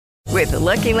With the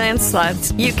Lucky Land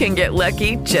Slots, you can get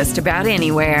lucky just about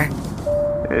anywhere.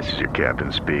 This is your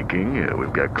captain speaking.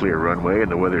 We've got clear runway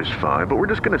and the weather's fine, but we're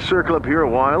just going to circle up here a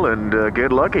while and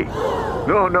get lucky.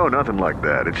 No, nothing like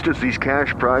that. It's just these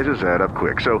cash prizes add up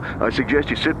quick. So I suggest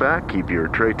you sit back, keep your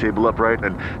tray table upright,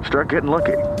 and start getting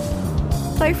lucky.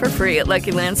 Play for free at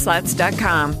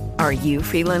LuckyLandSlots.com. Are you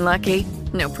feeling lucky?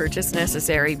 No purchase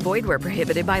necessary. Void where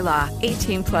prohibited by law.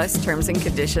 18 plus terms and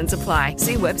conditions apply.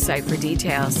 See website for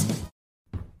details.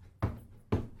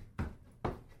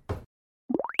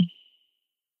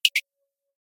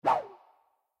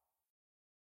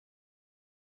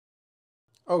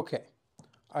 Okay,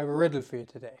 I have a riddle for you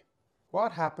today.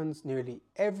 What happens nearly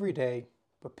every day,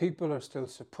 but people are still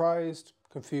surprised,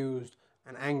 confused,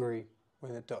 and angry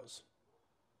when it does?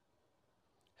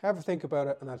 Have a think about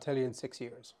it and I'll tell you in 6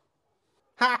 years.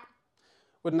 Ha!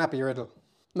 Wouldn't that be a riddle?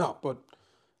 No, but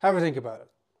have a think about it.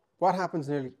 What happens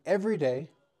nearly every day,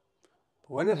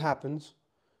 but when it happens,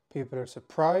 people are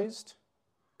surprised,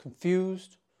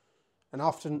 confused, and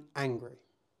often angry.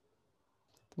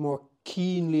 The more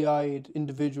keenly-eyed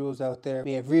individuals out there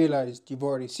may have realized you've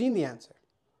already seen the answer.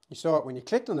 You saw it when you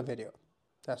clicked on the video.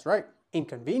 That's right,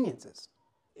 inconveniences.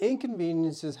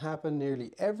 Inconveniences happen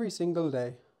nearly every single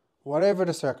day, whatever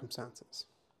the circumstances.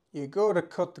 You go to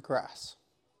cut the grass,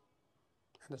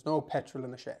 and there's no petrol in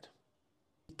the shed.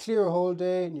 You clear a whole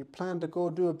day and you plan to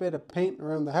go do a bit of painting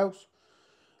around the house,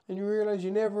 and you realize you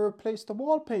never replaced the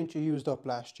wall paint you used up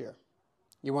last year.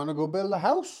 You want to go build a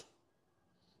house,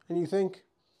 and you think,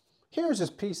 here's this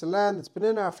piece of land that's been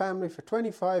in our family for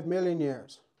 25 million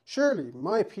years. Surely,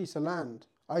 my piece of land,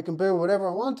 I can build whatever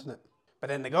I want in it. But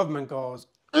then the government goes,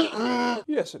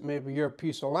 yes, it may be your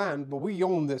piece of land, but we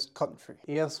own this country.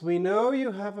 Yes, we know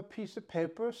you have a piece of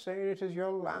paper saying it is your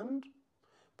land,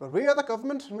 but we are the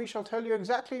government and we shall tell you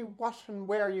exactly what and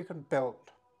where you can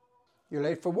build. You're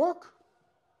late for work,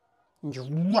 and you're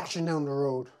rushing down the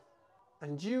road,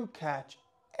 and you catch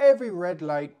every red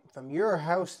light from your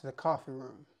house to the coffee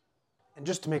room. And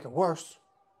just to make it worse,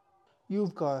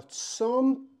 you've got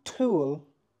some tool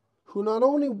who not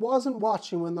only wasn't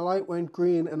watching when the light went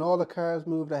green and all the cars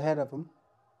moved ahead of him,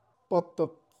 but the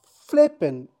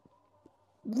flippin'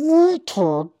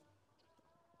 retard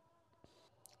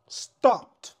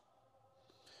stopped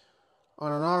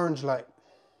on an orange light.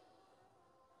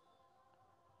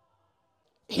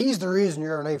 He's the reason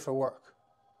you're late for work.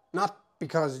 Not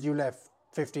because you left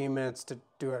 15 minutes to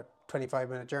do a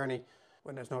 25-minute journey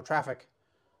when there's no traffic.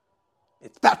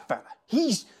 It's that fella.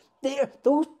 He's there.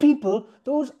 Those people,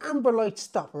 those amber light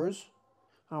stoppers,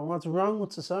 are what's wrong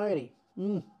with society.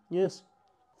 Yes.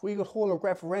 If we could hold a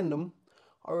referendum,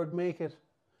 I would make it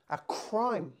a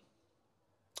crime,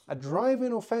 a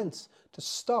drive-in offence to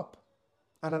stop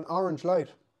at an orange light.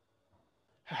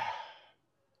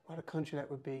 What a country that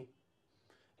would be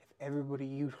if everybody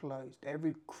utilised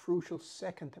every crucial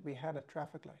second that we had at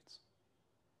traffic lights.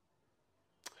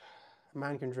 A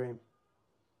man can dream.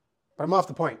 But I'm off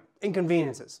the point.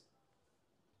 Inconveniences.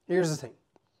 Here's the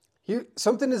thing.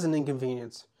 Something is an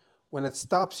inconvenience when it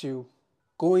stops you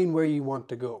going where you want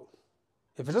to go.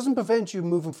 If it doesn't prevent you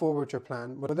moving forward with your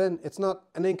plan, well then it's not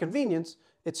an inconvenience,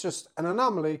 it's just an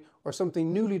anomaly or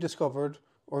something newly discovered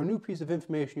or a new piece of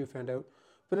information you found out,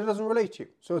 but it doesn't relate to you,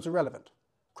 so it's irrelevant.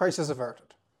 Crisis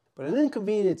averted. But an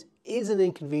inconvenience is an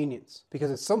inconvenience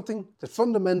because it's something that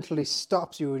fundamentally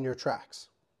stops you in your tracks.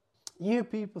 You hear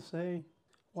people say,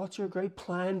 what's your great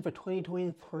plan for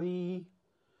 2023?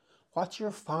 What's your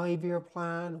 5-year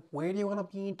plan? Where do you want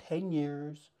to be in 10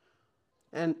 years?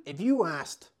 And if you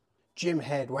asked Jim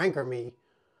Head Wanker me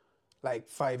like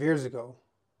 5 years ago,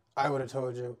 I would have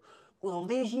told you, well,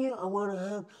 this year I want to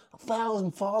have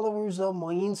 1,000 followers on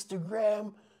my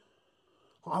Instagram.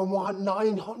 I want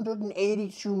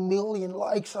 982 million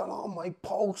likes on all my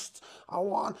posts. I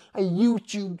want a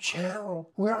YouTube channel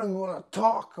where I'm going to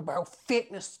talk about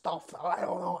fitness stuff that I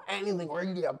don't know anything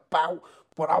really about,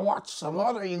 but I watched some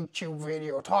other YouTube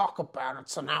video talk about it,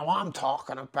 so now I'm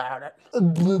talking about it.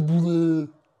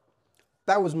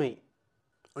 That was me,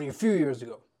 only a few years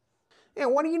ago. Yeah,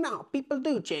 what do you know? People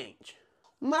do change.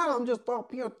 Now I'm just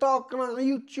up here talking on a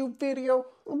YouTube video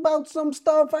about some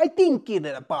stuff I didn't get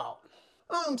it about.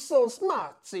 I'm so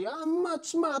smart, see, I'm much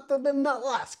smarter than that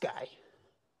last guy.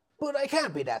 But I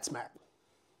can't be that smart.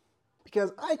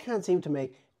 Because I can't seem to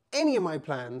make any of my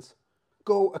plans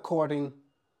go according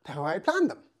to how I planned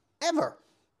them. Ever.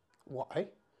 Why?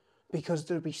 Because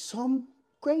there'd be some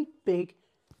great big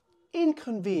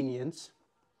inconvenience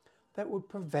that would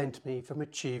prevent me from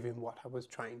achieving what I was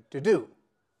trying to do.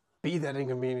 Be that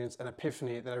inconvenience an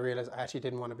epiphany that I realized I actually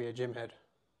didn't want to be a gym head.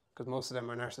 Because most of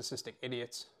them are narcissistic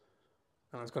idiots.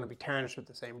 and I was going to be tarnished with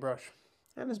the same brush.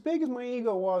 And as big as my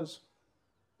ego was,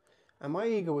 and my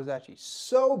ego was actually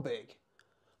so big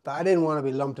that I didn't want to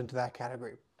be lumped into that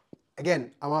category.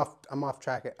 Again, I'm off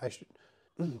track.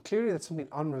 Clearly that's something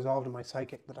unresolved in my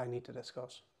psychic that I need to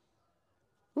discuss.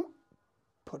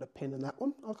 Put a pin in that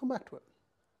one. I'll come back to it.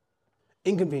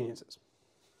 Inconveniences.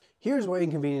 Here's why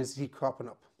inconveniences keep cropping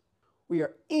up. We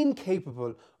are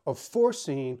incapable of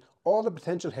foreseeing all the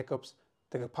potential hiccups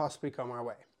that could possibly come our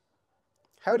way.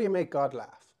 How do you make God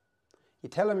laugh? You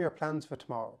tell him your plans for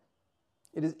tomorrow.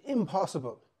 It is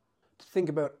impossible to think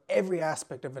about every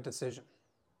aspect of a decision.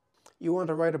 You want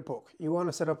to write a book. You want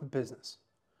to set up a business.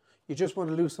 You just want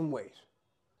to lose some weight.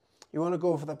 You want to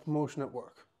go for that promotion at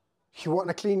work. You want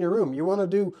to clean your room. You want to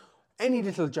do any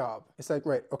little job. It's like,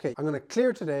 right, okay, I'm going to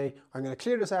clear today, I'm going to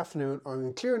clear this afternoon, or I'm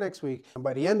going to clear next week, and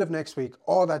by the end of next week,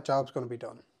 all that job's going to be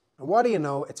done. And what do you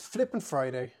know? It's flipping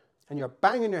Friday, and you're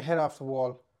banging your head off the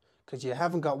wall because you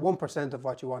haven't got 1% of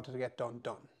what you wanted to get done.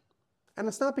 And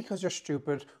it's not because you're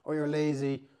stupid, or you're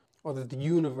lazy, or that the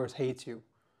universe hates you.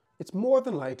 It's more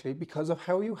than likely because of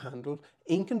how you handled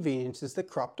inconveniences that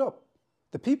cropped up.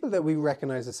 The people that we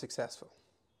recognize as successful,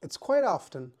 it's quite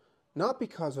often not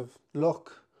because of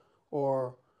luck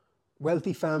or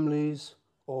wealthy families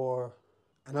or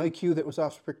an IQ that was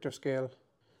off the Richter scale.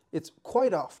 It's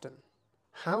quite often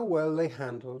how well they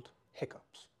handled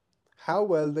hiccups, how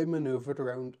well they maneuvered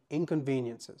around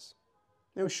inconveniences.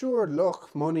 Now sure,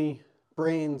 luck, money,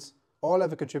 brains, all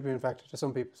have a contributing factor to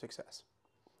some people's success.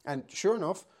 And sure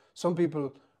enough, some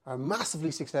people are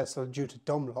massively successful due to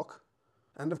dumb luck.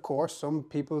 And of course, some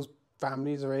people's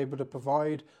families are able to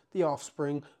provide the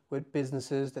offspring with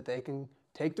businesses that they can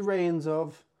take the reins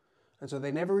of, and so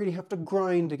they never really have to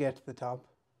grind to get to the top.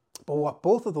 But what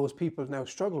both of those people now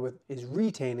struggle with is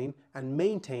retaining and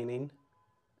maintaining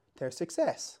their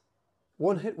success.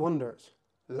 One-hit wonders,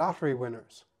 lottery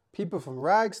winners, people from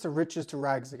rags to riches to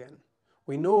rags again.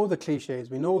 We know the cliches,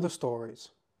 we know the stories.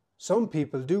 Some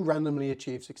people do randomly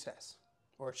achieve success,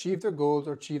 or achieve their goals,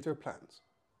 or achieve their plans,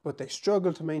 but they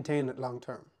struggle to maintain it long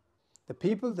term. The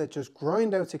people that just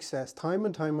grind out success time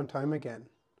and time and time again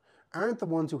aren't the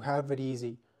ones who have it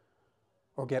easy,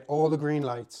 or get all the green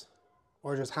lights,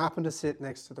 or just happen to sit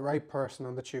next to the right person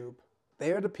on the tube.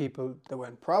 They are the people that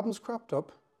when problems cropped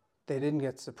up, they didn't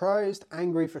get surprised,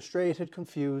 angry, frustrated,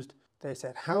 confused. They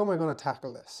said, how am I going to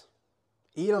tackle this?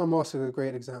 Elon Musk is a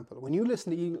great example. When you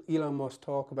listen to Elon Musk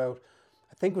talk about,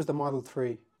 I think it was the Model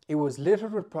 3, it was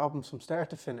littered with problems from start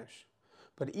to finish.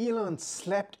 But Elon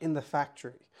slept in the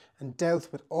factory and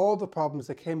dealt with all the problems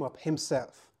that came up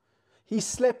himself. He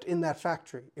slept in that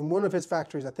factory, in one of his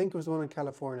factories, I think it was the one in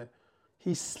California.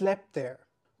 He slept there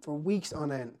for weeks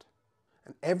on end.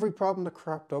 And every problem that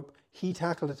cropped up, he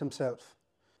tackled it himself.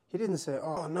 He didn't say,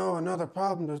 oh no, another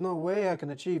problem, there's no way I can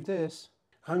achieve this.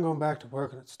 I'm going back to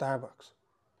working at Starbucks.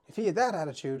 If he had that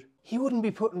attitude, he wouldn't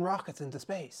be putting rockets into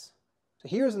space. So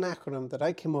here's an acronym that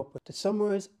I came up with to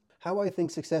summarize how I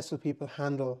think successful people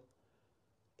handle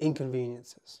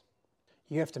inconveniences.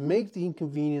 You have to make the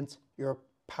inconvenience your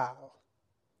pal.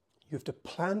 You have to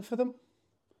plan for them,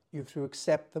 you have to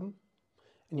accept them,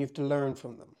 and you have to learn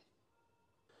from them.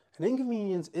 An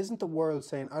inconvenience isn't the world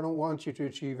saying, I don't want you to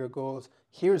achieve your goals,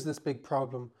 here's this big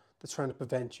problem that's trying to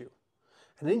prevent you.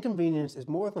 An inconvenience is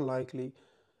more than likely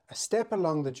a step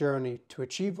along the journey to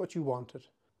achieve what you wanted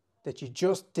that you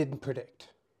just didn't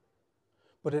predict.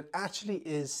 But it actually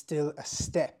is still a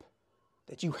step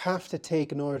that you have to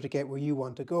take in order to get where you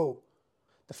want to go.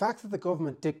 The fact that the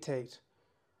government dictate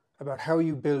about how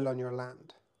you build on your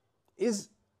land is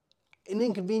an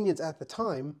inconvenience at the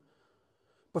time,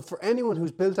 but for anyone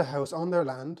who's built a house on their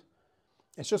land,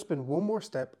 it's just been one more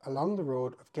step along the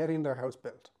road of getting their house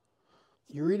built.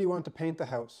 You really want to paint the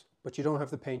house, but you don't have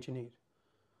the paint you need.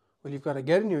 Well, you've got to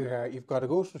get in your car, you've got to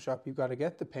go to the shop, you've got to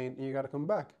get the paint, and you've got to come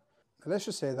back. Now let's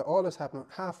just say that all this happened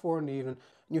at 4:30 in the evening,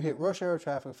 and you hit rush hour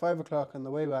traffic at 5 o'clock on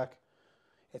the way back.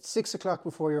 It's 6 o'clock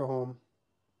before you're home.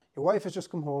 Your wife has just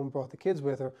come home, brought the kids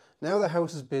with her. Now the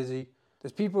house is busy.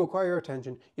 There's people who require your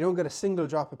attention. You don't get a single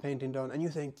drop of painting done, and you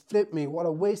think, flip me, what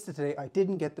a waste of today. I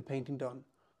didn't get the painting done.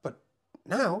 But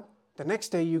now, the next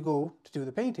day you go to do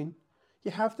the painting,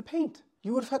 you have the paint.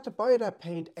 You would have had to buy that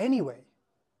paint anyway.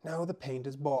 Now the paint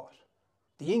is bought.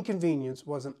 The inconvenience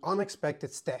was an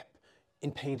unexpected step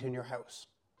in painting your house.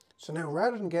 So now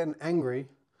rather than getting angry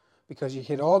because you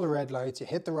hit all the red lights, you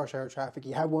hit the rush hour traffic,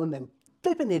 you have one of them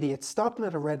flipping idiots stopping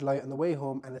at a red light on the way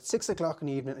home, and it's 6 o'clock in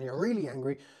the evening and you're really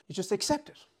angry, you just accept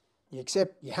it. You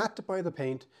accept you had to buy the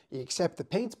paint, you accept the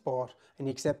paint's bought, and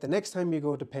you accept the next time you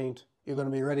go to paint, you're going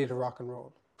to be ready to rock and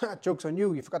roll. Ha, joke's on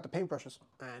you, you forgot the paintbrushes.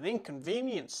 An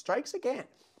inconvenience strikes again.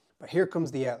 But here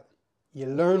comes the L. You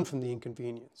learn from the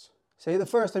inconvenience. Say the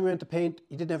first time you went to paint,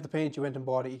 you didn't have the paint, you went and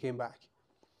bought it, you came back.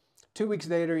 2 weeks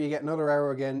later, you get another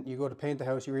hour again, you go to paint the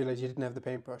house, you realise you didn't have the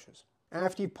paintbrushes.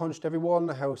 After you punched every wall in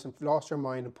the house and lost your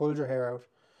mind and pulled your hair out,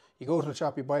 you go to the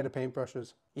shop, you buy the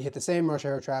paintbrushes, you hit the same rush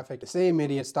hour traffic, the same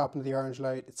idiot stopping at the orange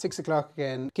light, it's 6 o'clock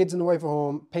again, kids and the wife are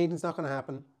home, painting's not going to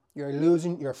happen. You're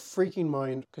losing your freaking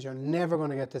mind because you're never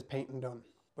going to get this painting done.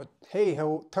 But hey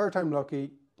ho, third time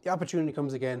lucky, the opportunity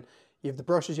comes again, you have the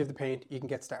brushes, you have the paint, you can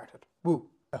get started. Woo!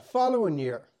 The following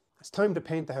year, it's time to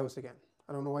paint the house again.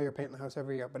 I don't know why you're painting the house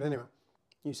every year, but anyway,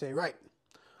 you say, right,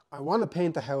 I want to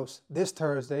paint the house this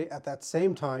Thursday at that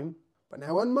same time, but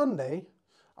now on Monday,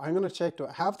 I'm going to check, do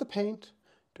I have the paint?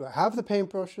 Do I have the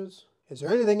paintbrushes? Is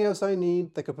there anything else I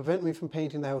need that could prevent me from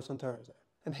painting the house on Thursday?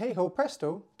 And hey ho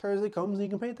presto, Thursday comes and you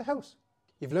can paint the house.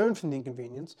 You've learned from the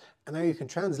inconvenience, and now you can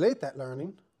translate that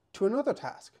learning to another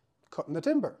task, cutting the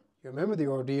timber. You remember the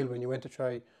ordeal when you went to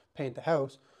try paint the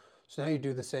house, so now you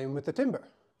do the same with the timber.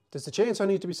 Does the chainsaw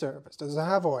need to be serviced? Does it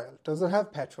have oil? Does it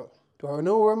have petrol? Do I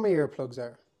know where my earplugs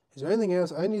are? Is there anything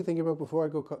else I need to think about before I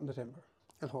go cutting the timber?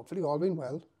 And hopefully, all being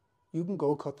well, you can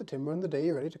go cut the timber on the day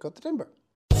you're ready to cut the timber.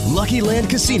 Lucky Land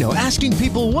Casino, asking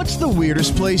people, what's the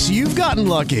weirdest place you've gotten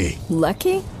lucky?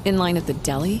 Lucky? In line at the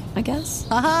deli, I guess?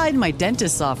 Aha, in my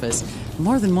dentist's office.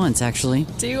 More than once, actually.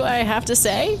 Do I have to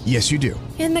say? Yes, you do.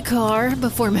 In the car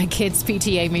before my kids'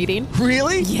 PTA meeting.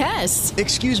 Really? Yes.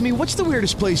 Excuse me, what's the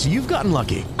weirdest place you've gotten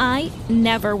lucky? I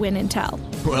never win and tell.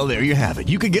 Well, there you have it.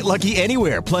 You can get lucky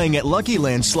anywhere, playing at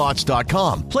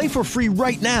LuckyLandSlots.com. Play for free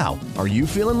right now. Are you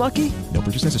feeling lucky? No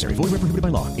purchase necessary. Void where prohibited by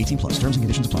law. 18+. Terms and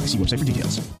conditions apply. See website for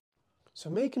details. So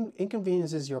make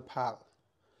inconveniences your pal.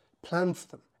 Plan for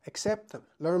them. Accept them.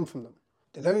 Learn from them.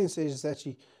 The learning stage is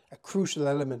actually a crucial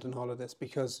element in all of this,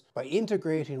 because by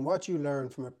integrating what you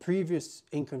learned from a previous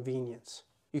inconvenience,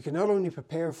 you can not only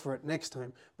prepare for it next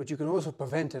time, but you can also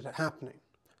prevent it happening.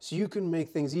 So you can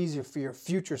make things easier for your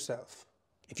future self.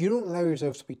 If you don't allow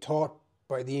yourself to be taught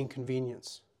by the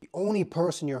inconvenience, the only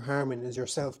person you're harming is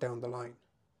yourself down the line.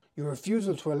 Your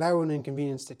refusal to allow an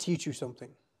inconvenience to teach you something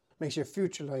makes your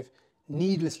future life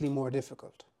needlessly more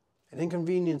difficult. An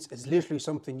inconvenience is literally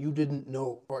something you didn't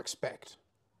know or expect.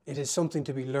 It is something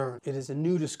to be learned. It is a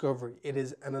new discovery. It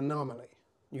is an anomaly.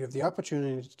 You have the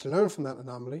opportunity to learn from that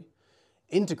anomaly,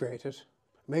 integrate it,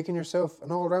 making yourself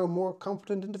an all-round more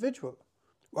competent individual,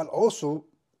 while also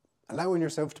allowing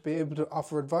yourself to be able to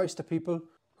offer advice to people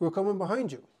who are coming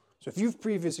behind you. So if you've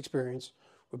previous experience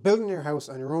with building your house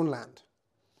on your own land,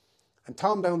 and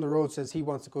Tom down the road says he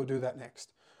wants to go do that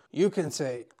next, you can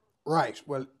say, right,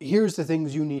 well, here's the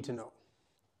things you need to know.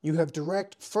 You have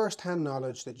direct first-hand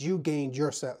knowledge that you gained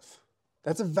yourself.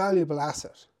 That's a valuable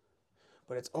asset,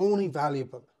 but it's only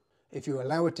valuable if you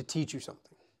allow it to teach you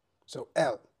something. So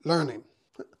L, learning.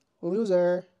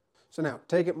 Loser. So now,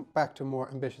 take it back to a more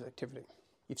ambitious activity.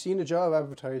 You've seen a job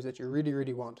advertised that you really,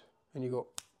 really want, and you go,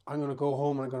 I'm going to go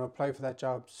home and I'm going to apply for that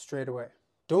job straight away.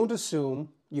 Don't assume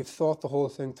you've thought the whole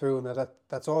thing through and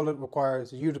that's all it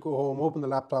requires is you to go home, open the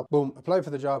laptop, boom, apply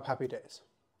for the job, happy days.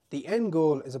 The end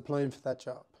goal is applying for that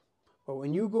job. But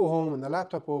when you go home and the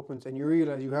laptop opens and you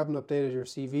realize you haven't updated your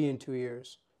CV in 2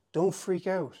 years, don't freak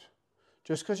out.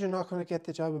 Just because you're not going to get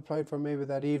the job applied for maybe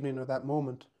that evening or that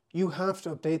moment, you have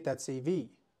to update that CV.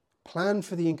 Plan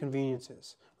for the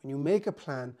inconveniences. When you make a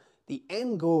plan, the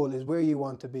end goal is where you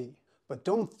want to be. But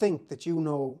don't think that you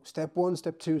know step 1,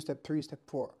 step 2, step 3, step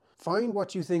 4. Find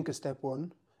what you think is step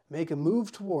 1, make a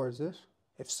move towards it.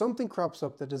 If something crops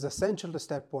up that is essential to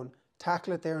step 1,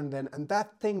 tackle it there and then, and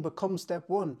that thing becomes step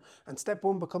 1, and step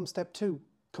 1 becomes step 2.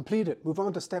 Complete it, move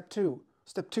on to step 2.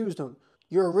 Step 2's done.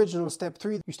 Your original step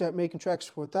 3, you start making tracks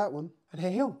toward that one, and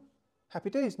hey ho, happy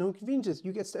days, no inconveniences,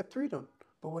 you get step 3 done.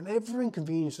 But whenever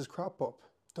inconveniences crop up,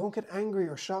 don't get angry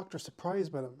or shocked or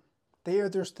surprised by them. They are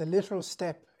just the little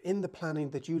step in the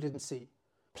planning that you didn't see.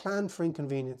 Plan for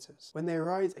inconveniences. When they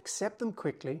arise, accept them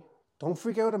quickly, don't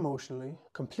freak out emotionally,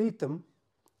 complete them,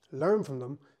 learn from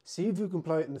them, see if you can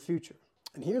apply it in the future.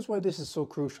 And here's why this is so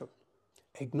crucial.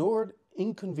 Ignored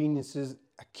inconveniences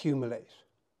accumulate.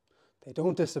 They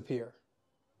don't disappear.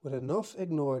 With enough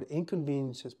ignored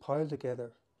inconveniences piled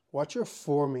together, what you're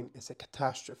forming is a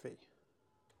catastrophe.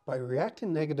 By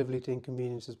reacting negatively to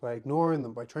inconveniences, by ignoring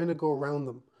them, by trying to go around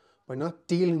them, by not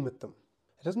dealing with them,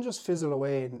 it doesn't just fizzle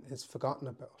away and is forgotten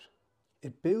about.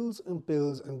 It builds and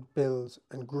builds and builds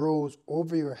and grows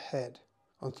over your head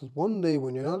until one day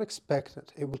when you're not expecting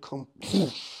it, it will come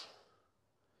and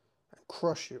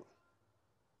crush you.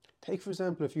 Take, for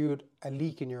example, if you had a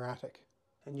leak in your attic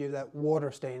and you have that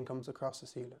water stain comes across the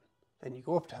ceiling, and you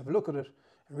go up to have a look at it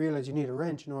and realize you need a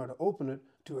wrench in order to open it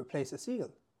to replace the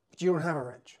seal, but you don't have a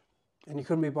wrench. and you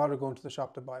couldn't be bothered going to the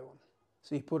shop to buy one.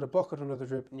 So you put a bucket under the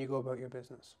drip and you go about your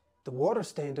business. The water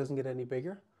stain doesn't get any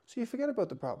bigger, so you forget about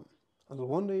the problem. Until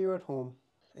one day you're at home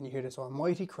and you hear this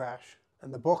almighty crash,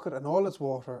 and the bucket and all its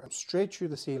water went straight through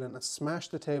the ceiling and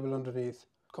smashed the table underneath,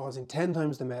 causing 10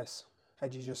 times the mess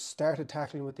had you just started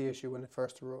tackling with the issue when it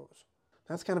first arose.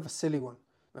 That's kind of a silly one.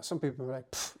 Now some people are like,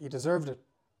 you deserved it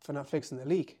for not fixing the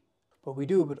leak. But we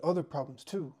do it with other problems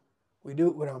too. We do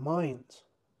it with our minds.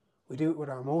 We do it with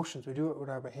our emotions. We do it with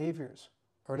our behaviours.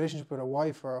 Our relationship with our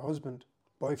wife or our husband,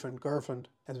 boyfriend, girlfriend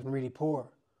has been really poor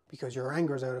because your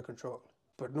anger is out of control.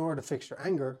 But in order to fix your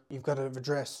anger, you've got to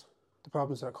address the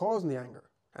problems that are causing the anger.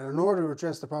 And in order to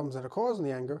address the problems that are causing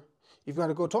the anger, you've got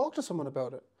to go talk to someone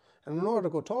about it. And in order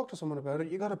to go talk to someone about it,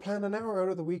 you've got to plan an hour out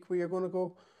of the week where you're going to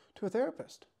go to a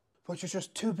therapist. But you're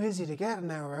just too busy to get an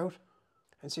hour out.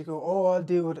 And so you go, oh, I'll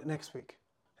deal with it next week.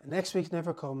 And next week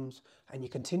never comes, and you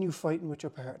continue fighting with your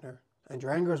partner, and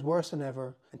your anger is worse than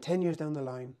ever, and 10 years down the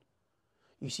line,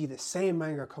 you see the same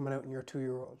anger coming out in your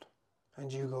 2-year-old.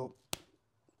 And you go,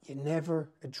 you never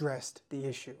addressed the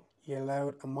issue. You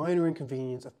allowed a minor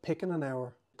inconvenience of picking an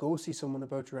hour, go see someone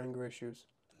about your anger issues.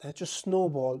 And that just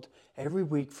snowballed every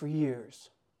week for years.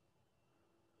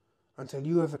 Until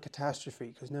you have a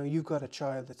catastrophe, because now you've got a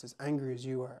child that's as angry as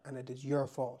you are, and it is your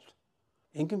fault.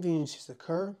 Inconveniences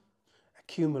occur,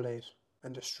 accumulate,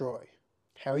 and destroy.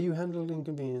 How you handle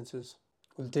inconveniences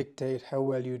will dictate how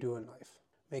well you do in life.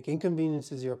 Make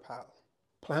inconveniences your pal.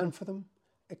 Plan for them,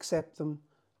 accept them,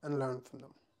 and learn from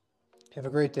them. Have a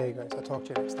great day, guys. I'll talk to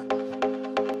you next time.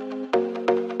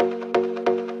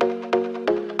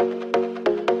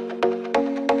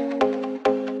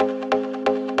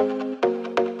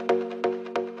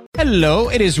 Hello,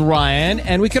 it is Ryan,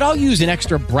 and we could all use an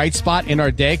extra bright spot in our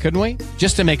day, couldn't we?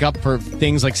 Just to make up for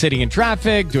things like sitting in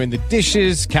traffic, doing the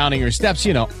dishes, counting your steps,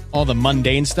 you know, all the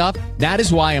mundane stuff. That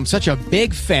is why I'm such a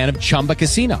big fan of Chumba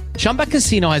Casino. Chumba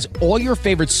Casino has all your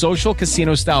favorite social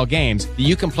casino-style games that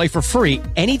you can play for free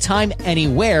anytime,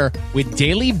 anywhere with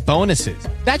daily bonuses.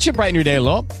 That should brighten your day a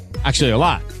little. Actually, a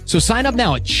lot. So sign up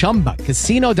now at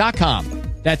ChumbaCasino.com.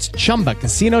 That's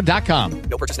ChumbaCasino.com.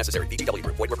 No purchase necessary. VGW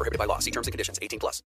Group. Void where prohibited by law. See terms and conditions. 18+.